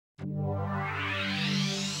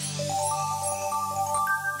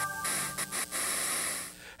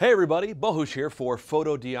Hey everybody, Bohus here for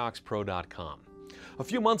PhotoDioxPro.com. A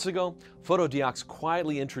few months ago, PhotoDiox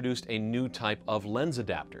quietly introduced a new type of lens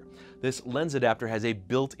adapter. This lens adapter has a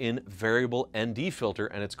built-in variable ND filter,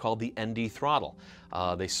 and it's called the ND Throttle.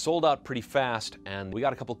 They sold out pretty fast, and we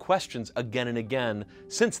got a couple questions again and again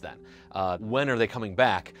since then. When are they coming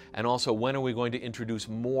back? And also, when are we going to introduce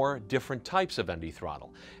more different types of ND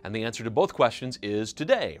Throttle? And the answer to both questions is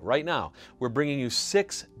today, right now. We're bringing you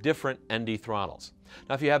 6 different ND Throttles.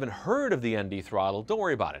 Now, if you haven't heard of the ND Throttle, don't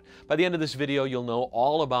worry about it. By the end of this video, you'll know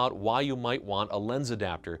all about why you might want a lens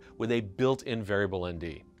adapter with a built-in variable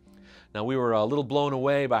ND. Now, we were a little blown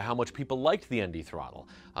away by how much people liked the ND Throttle.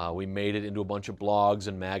 We made it into a bunch of blogs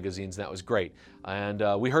and magazines, and that was great. And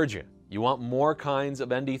we heard you. You want more kinds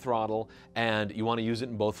of ND Throttle, and you want to use it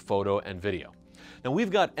in both photo and video. Now,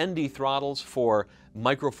 we've got ND Throttles for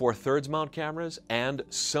Micro Four Thirds mount cameras and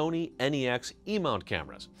Sony NEX E-mount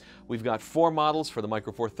cameras. We've got 4 models for the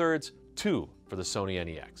Micro Four Thirds, 2 for the Sony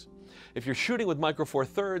NEX. If you're shooting with Micro Four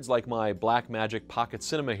Thirds, like my Blackmagic Pocket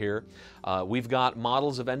Cinema here, we've got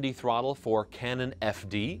models of ND Throttle for Canon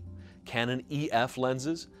FD, Canon EF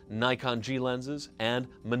lenses, Nikon G lenses, and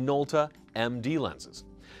Minolta MD lenses.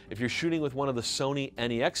 If you're shooting with one of the Sony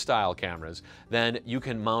NEX style cameras, then you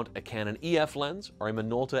can mount a Canon EF lens or a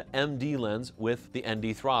Minolta MD lens with the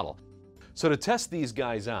ND Throttle. So to test these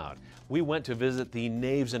guys out, we went to visit the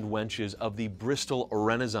knaves and wenches of the Bristol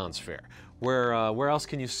Renaissance Fair, where else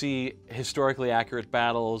can you see historically accurate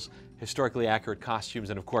battles, historically accurate costumes,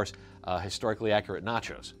 and of course, historically accurate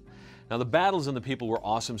nachos. Now, the battles and the people were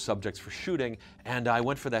awesome subjects for shooting, and I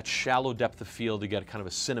went for that shallow depth of field to get kind of a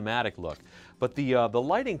cinematic look. But the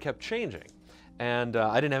lighting kept changing, and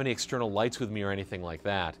I didn't have any external lights with me or anything like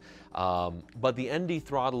that. But the ND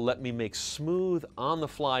Throttle let me make smooth,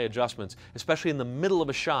 on-the-fly adjustments, especially in the middle of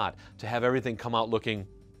a shot, to have everything come out looking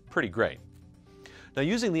pretty great. Now,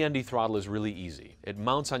 using the ND Throttle is really easy. It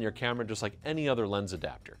mounts on your camera just like any other lens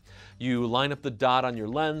adapter. You line up the dot on your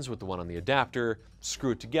lens with the one on the adapter,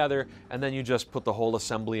 screw it together, and then you just put the whole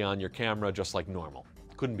assembly on your camera just like normal.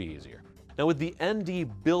 Couldn't be easier. Now, with the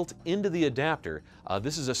ND built into the adapter,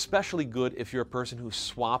 this is especially good if you're a person who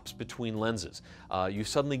swaps between lenses. You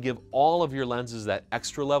suddenly give all of your lenses that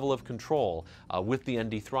extra level of control with the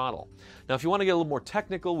ND Throttle. Now, if you want to get a little more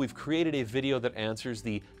technical, we've created a video that answers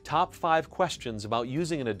the top 5 questions about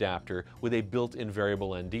using an adapter with a built-in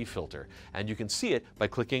variable ND filter. And you can see it by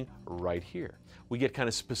clicking right here. We get kind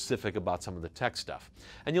of specific about some of the tech stuff.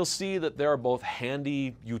 And you'll see that there are both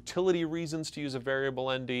handy utility reasons to use a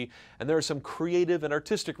variable ND, and there are some creative and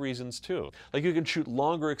artistic reasons too. Like you can shoot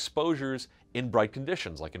longer exposures in bright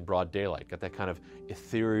conditions, like in broad daylight, get that kind of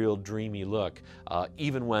ethereal, dreamy look,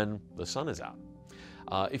 even when the sun is out.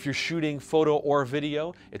 If you're shooting photo or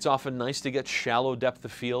video, it's often nice to get shallow depth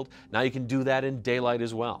of field. Now you can do that in daylight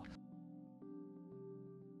as well.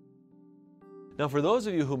 Now, for those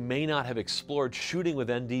of you who may not have explored shooting with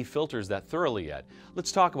ND filters that thoroughly yet,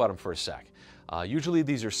 let's talk about them for a sec. Usually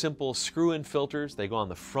these are simple screw-in filters. They go on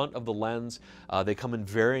the front of the lens. They come in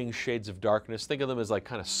varying shades of darkness. Think of them as like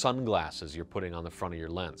kind of sunglasses you're putting on the front of your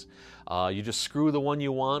lens. You just screw the one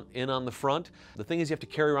you want in on the front. The thing is, you have to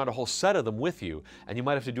carry around a whole set of them with you, and you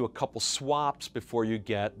might have to do a couple swaps before you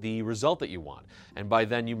get the result that you want. And by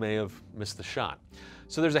then you may have missed the shot.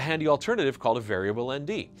 So there's a handy alternative called a variable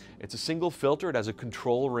ND. It's a single filter, it has a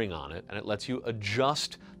control ring on it, and it lets you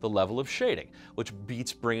adjust the level of shading, which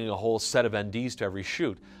beats bringing a whole set of NDs to every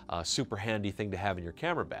shoot. A super handy thing to have in your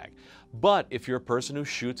camera bag. But if you're a person who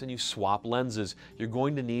shoots and you swap lenses, you're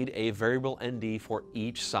going to need a variable ND for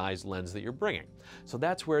each size lens that you're bringing. So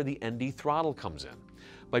that's where the ND Throttle comes in.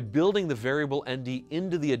 By building the variable ND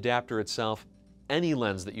into the adapter itself, any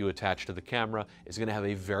lens that you attach to the camera is going to have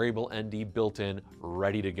a variable ND built in,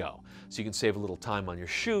 ready to go. So you can save a little time on your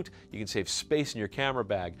shoot, you can save space in your camera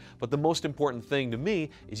bag, but the most important thing to me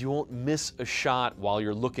is you won't miss a shot while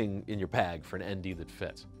you're looking in your bag for an ND that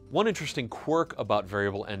fits. One interesting quirk about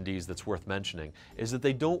variable NDs that's worth mentioning is that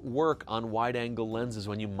they don't work on wide-angle lenses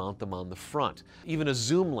when you mount them on the front. Even a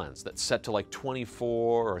zoom lens that's set to like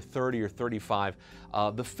 24 or 30 or 35,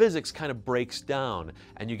 the physics kind of breaks down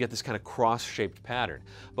and you get this kind of cross-shaped pattern.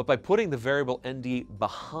 But by putting the variable ND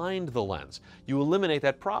behind the lens, you eliminate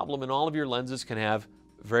that problem, and all of your lenses can have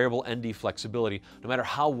variable ND flexibility no matter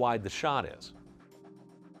how wide the shot is.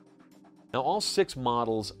 Now, all 6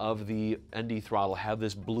 models of the ND Throttle have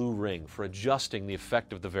this blue ring for adjusting the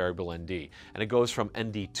effect of the variable ND, and it goes from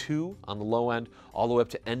ND2 on the low end all the way up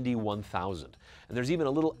to ND1000. And there's even a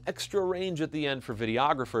little extra range at the end for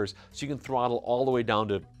videographers, so you can throttle all the way down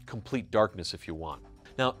to complete darkness if you want.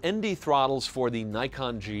 Now, ND Throttles for the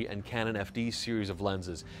Nikon G and Canon FD series of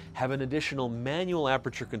lenses have an additional manual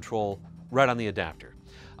aperture control right on the adapter.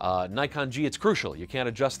 Nikon G, it's crucial. You can't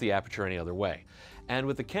adjust the aperture any other way. And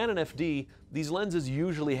with the Canon FD, these lenses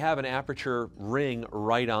usually have an aperture ring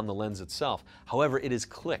right on the lens itself. However, it is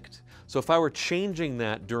clicked. So if I were changing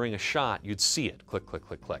that during a shot, you'd see it, click, click,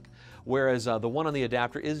 click, click. Whereas the one on the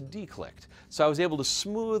adapter is declicked. So I was able to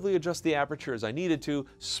smoothly adjust the aperture as I needed to,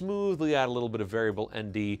 smoothly add a little bit of variable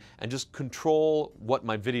ND, and just control what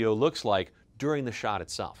my video looks like during the shot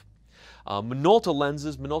itself. Minolta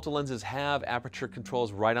lenses have aperture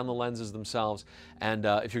controls right on the lenses themselves, and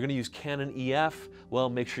if you're going to use Canon EF, well,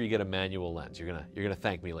 make sure you get a manual lens. You're gonna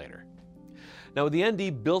thank me later. Now, with the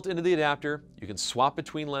ND built into the adapter, you can swap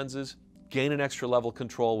between lenses, gain an extra level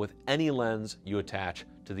control with any lens you attach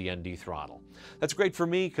to the ND throttle. That's great for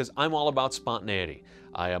me because I'm all about spontaneity.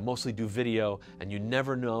 I mostly do video, and you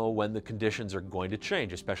never know when the conditions are going to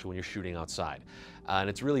change, especially when you're shooting outside. And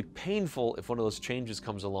it's really painful if one of those changes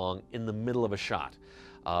comes along in the middle of a shot.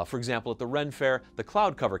 For example, at the Ren Fair, the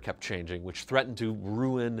cloud cover kept changing, which threatened to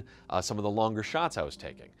ruin some of the longer shots I was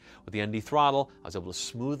taking. With the ND throttle, I was able to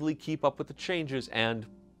smoothly keep up with the changes and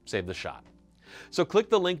save the shot. So click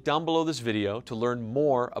the link down below this video to learn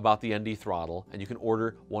more about the ND throttle, and you can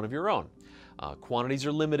order one of your own. Quantities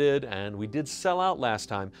are limited, and we did sell out last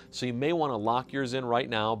time, so you may want to lock yours in right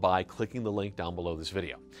now by clicking the link down below this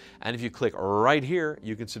video. And if you click right here,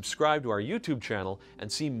 you can subscribe to our YouTube channel and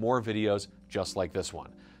see more videos just like this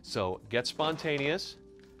one. So get spontaneous,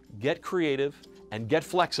 get creative, and get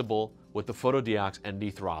flexible with the Photodiox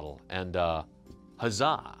ND throttle, and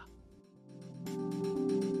huzzah!